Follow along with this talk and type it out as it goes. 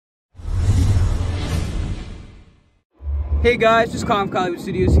Hey guys, just Canon Vixia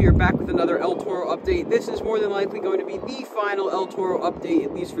Studios here, back with another El Toro update. This is more than likely going to be the final El Toro update,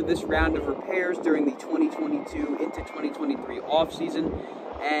 at least for this round of repairs during the 2022 into 2023 off season.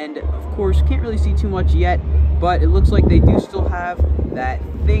 And of course, can't really see too much yet, but it looks like they do still have that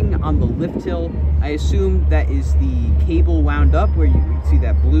thing on the lift hill. I assume that is the cable wound up, where you see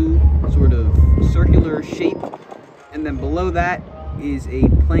that blue sort of circular shape, and then below that is a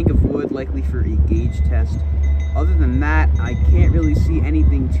plank of wood, likely for a gauge test. Other than that, I can't really see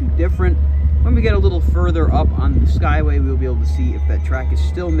anything too different. When we get a little further up on the Skyway, we'll be able to see if that track is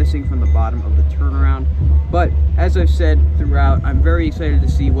still missing from the bottom of the turnaround. But as I've said throughout, I'm very excited to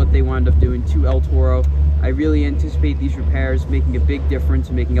see what they wind up doing to El Toro. I really anticipate these repairs making a big difference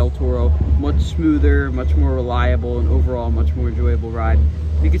in making El Toro much smoother, much more reliable, and overall much more enjoyable ride.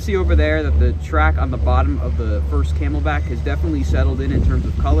 You can see over there that the track on the bottom of the first Camelback has definitely settled in terms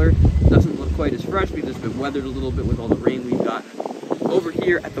of color. It doesn't look quite as fresh because it's been weathered a little bit with all the rain we've gotten. Over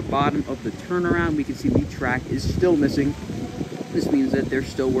here at the bottom of the turnaround, we can see the track is still missing. This means that they're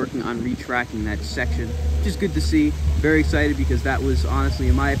still working on retracking that section, which is good to see. Very excited because that was honestly,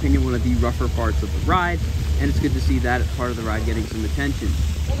 in my opinion, one of the rougher parts of the ride, and it's good to see that part of the ride getting some attention.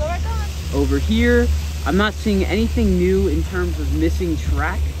 We'll go back on. Over here, I'm not seeing anything new in terms of missing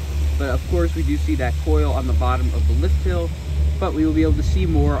track, but of course we do see that coil on the bottom of the lift hill, but we will be able to see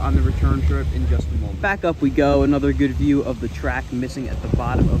more on the return trip in just a moment. Back up we go, another good view of the track missing at the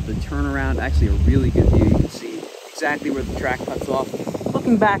bottom of the turnaround. Actually a really good view, you can see exactly where the track cuts off.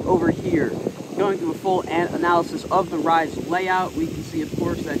 Looking back over here, going through a full analysis of the ride's layout, we can see of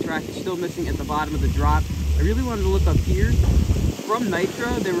course that track is still missing at the bottom of the drop. I really wanted to look up here. From Nitro,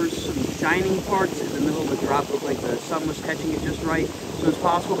 there were some shining parts in the middle of the drop. Looked like the sun was catching it just right. So it's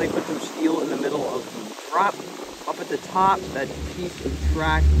possible they put some steel in the middle of the drop. Up at the top, that piece of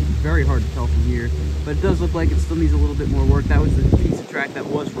track, very hard to tell from here, but it does look like it still needs a little bit more work. That was the piece of track that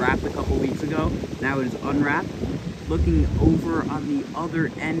was wrapped a couple weeks ago. Now it is unwrapped. Looking over on the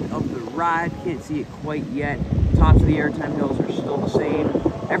other end of the ride, can't see it quite yet. Tops of the airtime hills are still the same.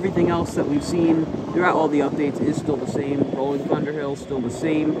 Everything else that we've seen throughout all the updates is still the same. Rolling Thunder Hill still the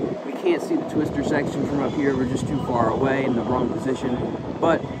same. We can't see the twister section from up here. We're just too far away in the wrong position.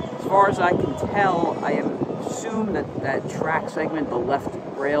 But as far as I can tell, I assume that that track segment, the left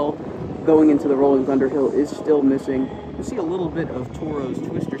rail going into the Rolling Thunder Hill, is still missing. You see a little bit of Toro's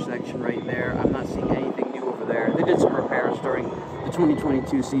twister section right there. I'm not seeing anything new over there. They did some repairs during the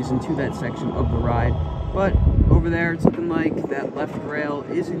 2022 season to that section of the ride. But over there, it's looking like that left rail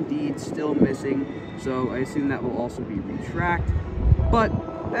is indeed still missing, so I assume that will also be retracked. But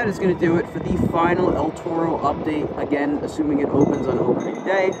that is going to do it for the final El Toro update, again, assuming it opens on opening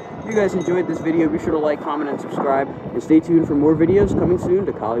day. If you guys enjoyed this video, be sure to like, comment, and subscribe, and stay tuned for more videos coming soon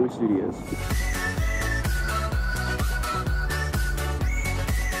to Hollywood Studios.